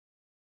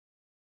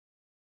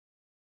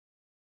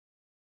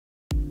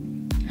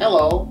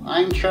Hello,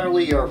 I'm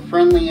Charlie, your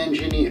friendly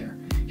engineer,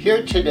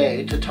 here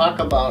today to talk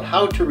about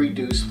how to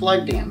reduce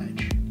flood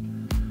damage.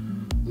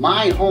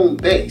 My home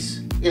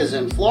base is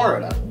in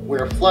Florida,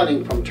 where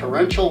flooding from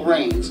torrential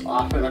rains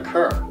often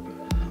occur.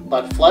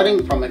 But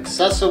flooding from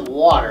excessive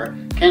water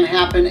can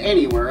happen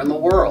anywhere in the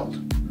world.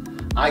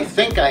 I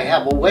think I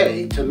have a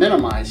way to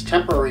minimize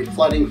temporary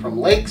flooding from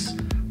lakes,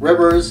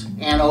 rivers,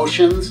 and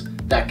oceans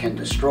that can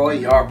destroy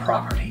your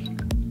property.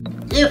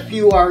 If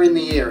you are in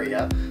the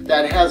area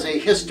that has a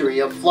history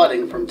of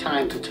flooding from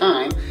time to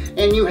time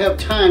and you have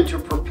time to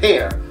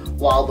prepare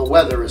while the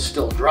weather is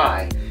still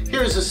dry,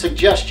 here's a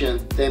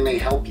suggestion that may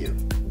help you.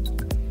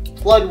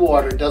 Flood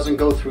water doesn't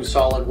go through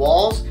solid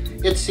walls,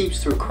 it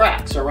seeps through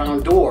cracks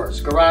around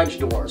doors, garage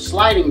doors,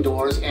 sliding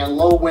doors, and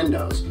low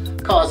windows,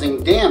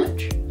 causing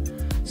damage.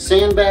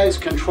 Sandbags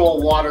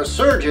control water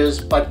surges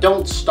but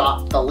don't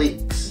stop the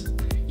leaks.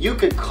 You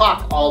could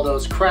caulk all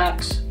those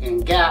cracks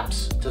and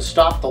gaps to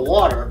stop the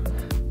water.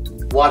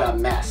 What a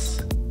mess.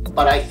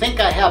 But I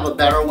think I have a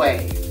better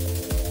way.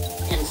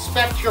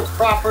 Inspect your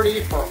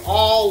property for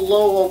all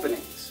low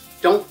openings.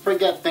 Don't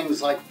forget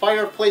things like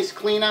fireplace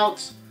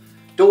cleanouts,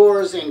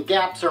 doors and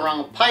gaps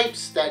around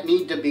pipes that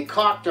need to be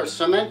caulked or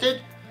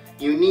cemented.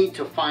 You need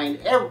to find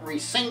every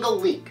single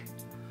leak.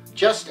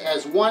 Just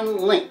as one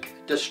link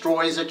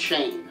destroys a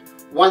chain,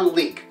 one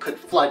leak could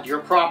flood your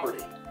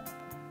property.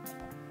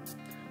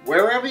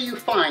 Wherever you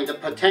find a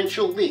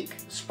potential leak,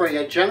 spray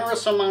a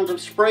generous amount of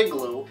spray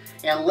glue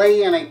and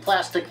lay in a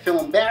plastic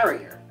film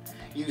barrier.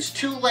 Use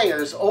 2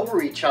 layers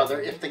over each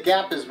other if the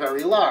gap is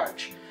very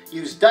large.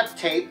 Use duct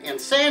tape and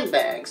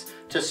sandbags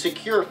to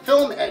secure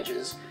film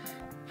edges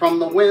from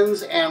the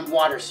winds and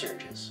water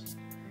surges.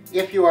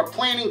 If you are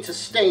planning to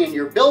stay in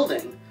your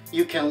building,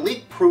 you can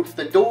leak-proof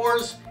the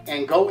doors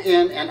and go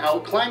in and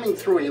out climbing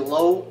through a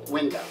low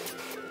window.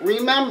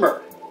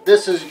 Remember,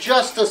 this is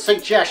just a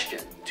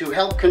suggestion to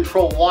help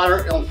control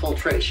water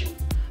infiltration,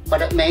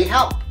 but it may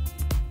help.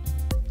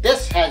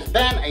 This has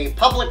been a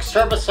public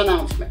service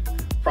announcement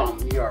from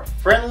your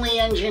friendly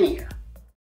engineer.